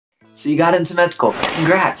So you got into med school.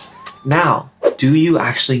 Congrats! Now, do you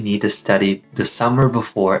actually need to study the summer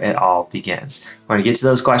before it all begins? We're going to get to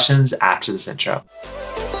those questions after this intro.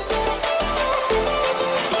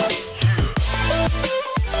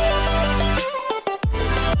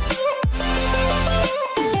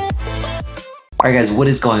 Alright guys, what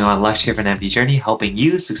is going on? Lex here from TheMDJourney, helping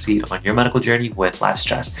you succeed on your medical journey with less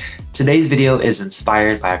stress. Today's video is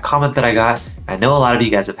inspired by a comment that I got. I know a lot of you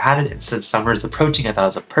guys have had it, and since summer is approaching, I thought it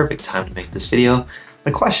was a perfect time to make this video.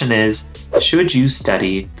 The question is, should you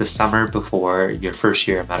study the summer before your first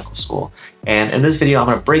year of medical school? And in this video, I'm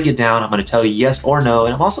going to break it down. I'm going to tell you yes or no,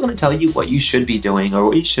 and I'm also going to tell you what you should be doing or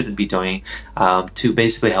what you shouldn't be doing to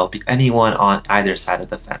basically help anyone on either side of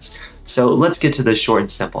the fence. So let's get to the short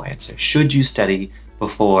and simple answer. Should you study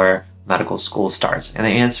before medical school starts? And the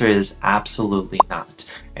answer is absolutely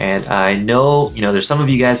not. And I know, there's some of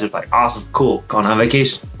you guys that are like, awesome, cool, going on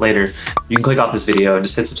vacation later. You can click off this video and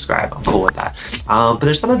just hit subscribe. I'm cool with that. But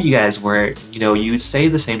there's some of you guys where, you say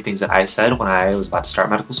the same things that I said when I was about to start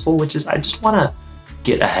medical school, which is I just want to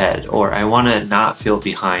get ahead, or I want to not feel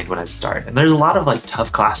behind when I start. And there's a lot of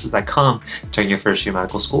tough classes that come during your first year of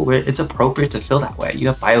medical school where it's appropriate to feel that way. You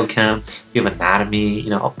have biochem, you have anatomy,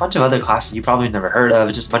 a bunch of other classes you probably never heard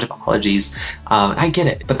of, just a bunch of ologies. I get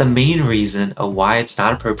it. But the main reason of why it's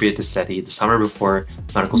not appropriate to study the summer before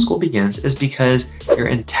medical school begins is because your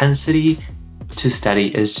intensity to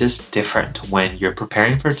study is just different when you're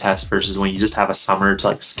preparing for a test versus when you just have a summer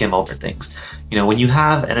to skim over things. When you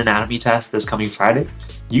have an anatomy test this coming Friday,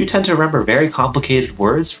 you tend to remember very complicated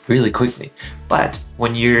words really quickly. But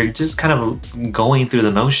when you're just kind of going through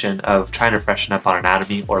the motion of trying to freshen up on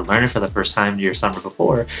anatomy or learn it for the first time your summer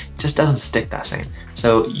before, it just doesn't stick that same.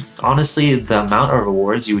 So honestly, the amount of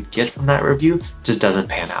rewards you would get from that review just doesn't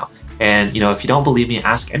pan out. And if you don't believe me,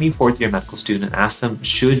 ask any fourth year medical student, ask them,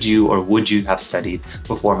 should you or would you have studied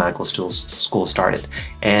before medical school started?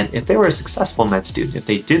 And if they were a successful med student, if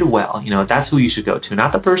they did well, that's who you should go to,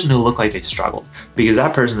 not the person who looked like they struggled, because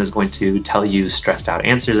that person is going to tell you stressed out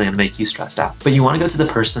answers and make you stressed out. But you want to go to the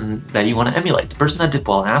person that you want to emulate, the person that did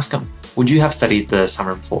well, and ask them, would you have studied the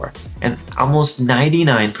summer before? And almost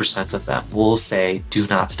 99% of them will say, do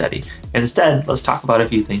not study. Instead, let's talk about a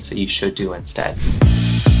few things that you should do instead.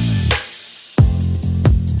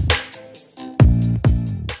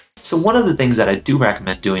 So one of the things that I do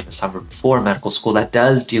recommend doing the summer before medical school that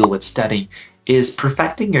does deal with studying is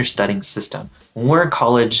perfecting your studying system. When we're in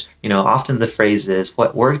college, often the phrase is,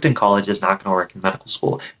 what worked in college is not going to work in medical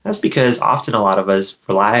school. That's because often a lot of us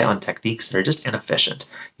rely on techniques that are just inefficient.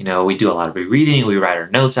 We do a lot of rereading, we write our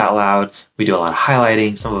notes out loud, we do a lot of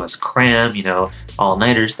highlighting, some of us cram,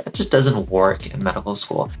 all-nighters. That just doesn't work in medical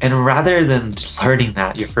school. And rather than learning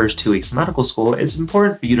that your first 2 weeks of medical school, it's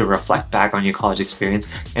important for you to reflect back on your college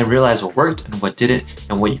experience and realize what worked and what didn't,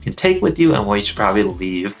 and what you can take with you and what you should probably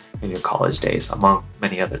leave in your college days, among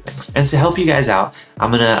many other things. And to help you guys out,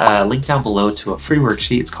 I'm gonna link down below to a free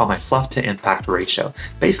worksheet. It's called my fluff to impact ratio.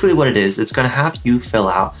 Basically what it is, it's gonna have you fill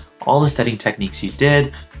out all the studying techniques you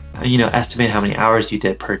did, estimate how many hours you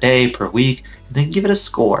did per day, per week, and then give it a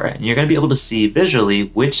score. And you're going to be able to see visually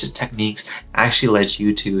which techniques actually led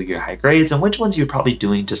you to your high grades and which ones you're probably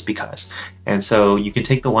doing just because. And so you can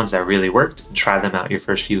take the ones that really worked and try them out your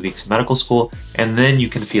first few weeks of medical school, and then you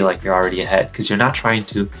can feel like you're already ahead because you're not trying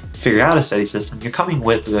to figure out a study system, you're coming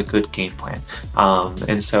with a good game plan.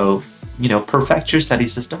 And so perfect your study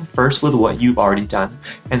system first with what you've already done,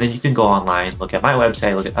 and then you can go online, look at my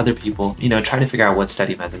website, look at other people, try to figure out what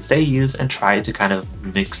study methods they use and try to kind of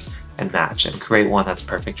mix and match and create one that's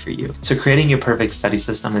perfect for you. So creating your perfect study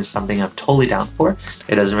system is something I'm totally down for.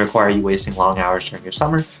 It doesn't require you wasting long hours during your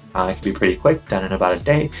summer. It can be pretty quick, done in about a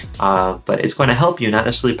day, but it's going to help you not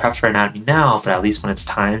necessarily prep for anatomy now, but at least when it's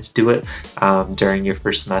time to do it during your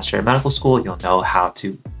first semester of medical school, you'll know how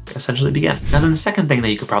to essentially begin. Now then, the second thing that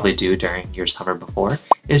you could probably do during your summer before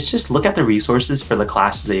is just look at the resources for the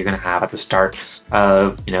classes that you're going to have at the start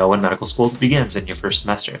of, when medical school begins in your first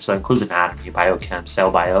semester. So that includes anatomy, biochem,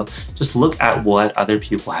 cell bio. Just look at what other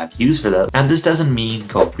people have used for those. And this doesn't mean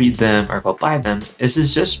go read them or go buy them. This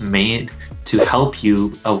is just made to help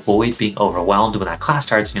you avoid being overwhelmed when that class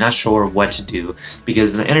starts. You're not sure what to do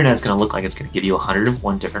because the internet is going to look like it's going to give you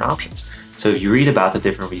 101 different options. So if you read about the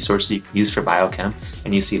different resources you can use for biochem,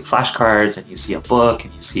 and you see flashcards, and you see a book,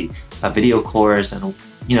 and you see a video course, and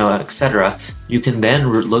etc., you can then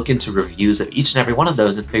look into reviews of each and every one of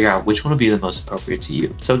those and figure out which one would be the most appropriate to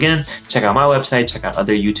you. So again, check out my website, check out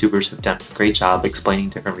other YouTubers who've done a great job explaining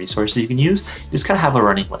different resources you can use. Just kind of have a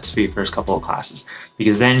running list for your first couple of classes,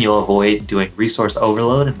 because then you'll avoid doing resource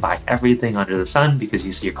overload and buy everything under the sun because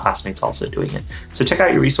you see your classmates also doing it. So check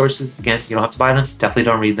out your resources. Again, you don't have to buy them, definitely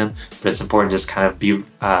don't read them, but it's important to just kind of be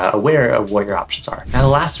aware of what your options are. Now, the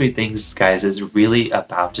last three things, guys, is really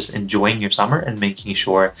about just enjoying your summer and making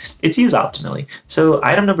sure it's used optimally. So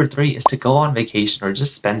item number 3 is to go on vacation or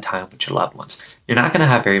just spend time with your loved ones. You're not going to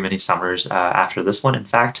have very many summers after this one. In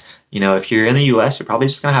fact, if you're in the US, you're probably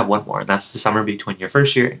just going to have one more, and that's the summer between your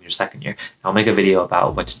first year and your second year. I'll make a video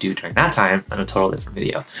about what to do during that time in a total different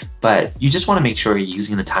video. But you just want to make sure you're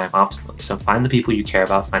using the time optimally. So find the people you care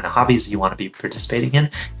about, find the hobbies that you want to be participating in,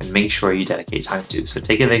 and make sure you dedicate time to. So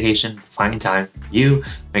take a vacation, find time for you,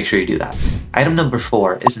 make sure you do that. Item number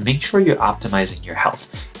 4 is make sure you're optimizing your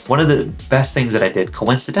health. One of the best things that I did,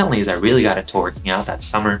 coincidentally, is I really got into working out that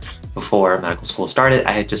summer before medical school started.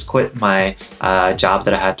 I had just quit my job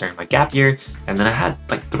that I had during my gap year, and then I had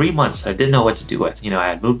like 3 months I didn't know what to do with. I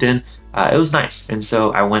had moved in. It was nice, and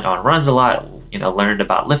so I went on runs a lot, learned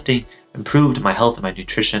about lifting, improved my health and my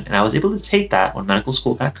nutrition, and I was able to take that when medical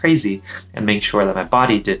school got crazy and make sure that my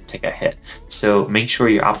body didn't take a hit. So make sure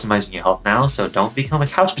you're optimizing your health now, so don't become a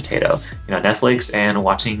couch potato. Netflix and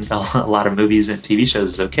watching a lot of movies and TV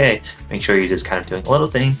shows is okay. Make sure you're just kind of doing a little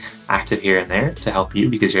thing active here and there to help you,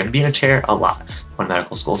 because you're going to be in a chair a lot when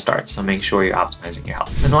medical school starts. So make sure you're optimizing your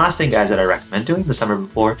health. And the last thing, guys, that I recommend doing the summer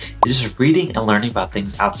before is just reading and learning about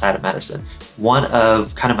things outside of medicine. One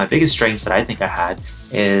of kind of my biggest strengths that I think I had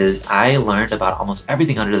is I learned about almost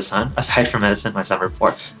everything under the sun, aside from medicine, my summer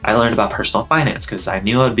before. I learned about personal finance because I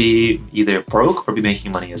knew I'd be either broke or be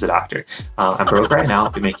making money as a doctor. I'm broke right now,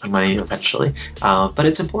 I'll be making money eventually. But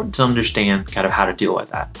it's important to understand kind of how to deal with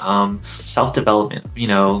that. Self-development,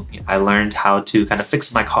 I learned how to kind of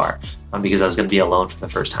fix my car because I was going to be alone for the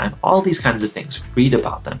first time. All these kinds of things, read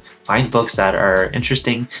about them. Find books that are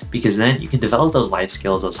interesting, because then you can develop those life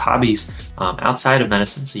skills, those hobbies outside of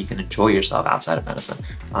medicine, so you can enjoy yourself outside of medicine.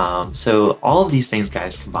 So all of these things,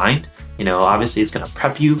 guys, combined, obviously it's going to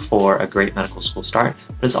prep you for a great medical school start,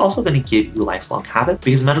 but it's also going to give you lifelong habits,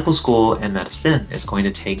 because medical school and medicine is going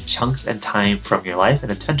to take chunks and time from your life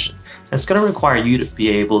and attention. It's going to require you to be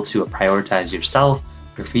able to prioritize yourself,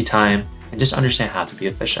 your free time, and just understand how to be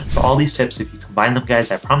efficient. So all these tips, if you combine them,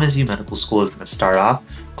 guys, I promise you medical school is going to start off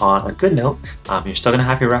on a good note. You're still going to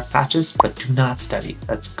have your rough patches, but do not study.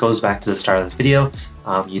 That goes back to the start of this video.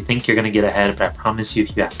 You think you're going to get ahead, but I promise you,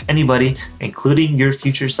 if you ask anybody, including your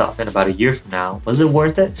future self in about a year from now, was it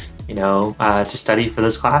worth it, to study for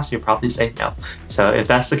this class? You'll probably say no. So if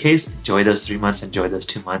that's the case, enjoy those 3 months, enjoy those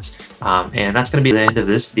 2 months. And that's going to be the end of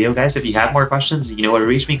this video, guys. If you have more questions, you know where to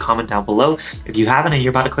reach me, comment down below. If you haven't and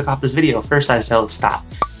you're about to click off this video, first I say stop.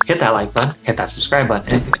 Hit that like button, hit that subscribe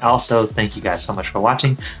button, and also thank you guys so much for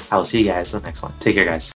watching. I will see you guys in the next one. Take care, guys.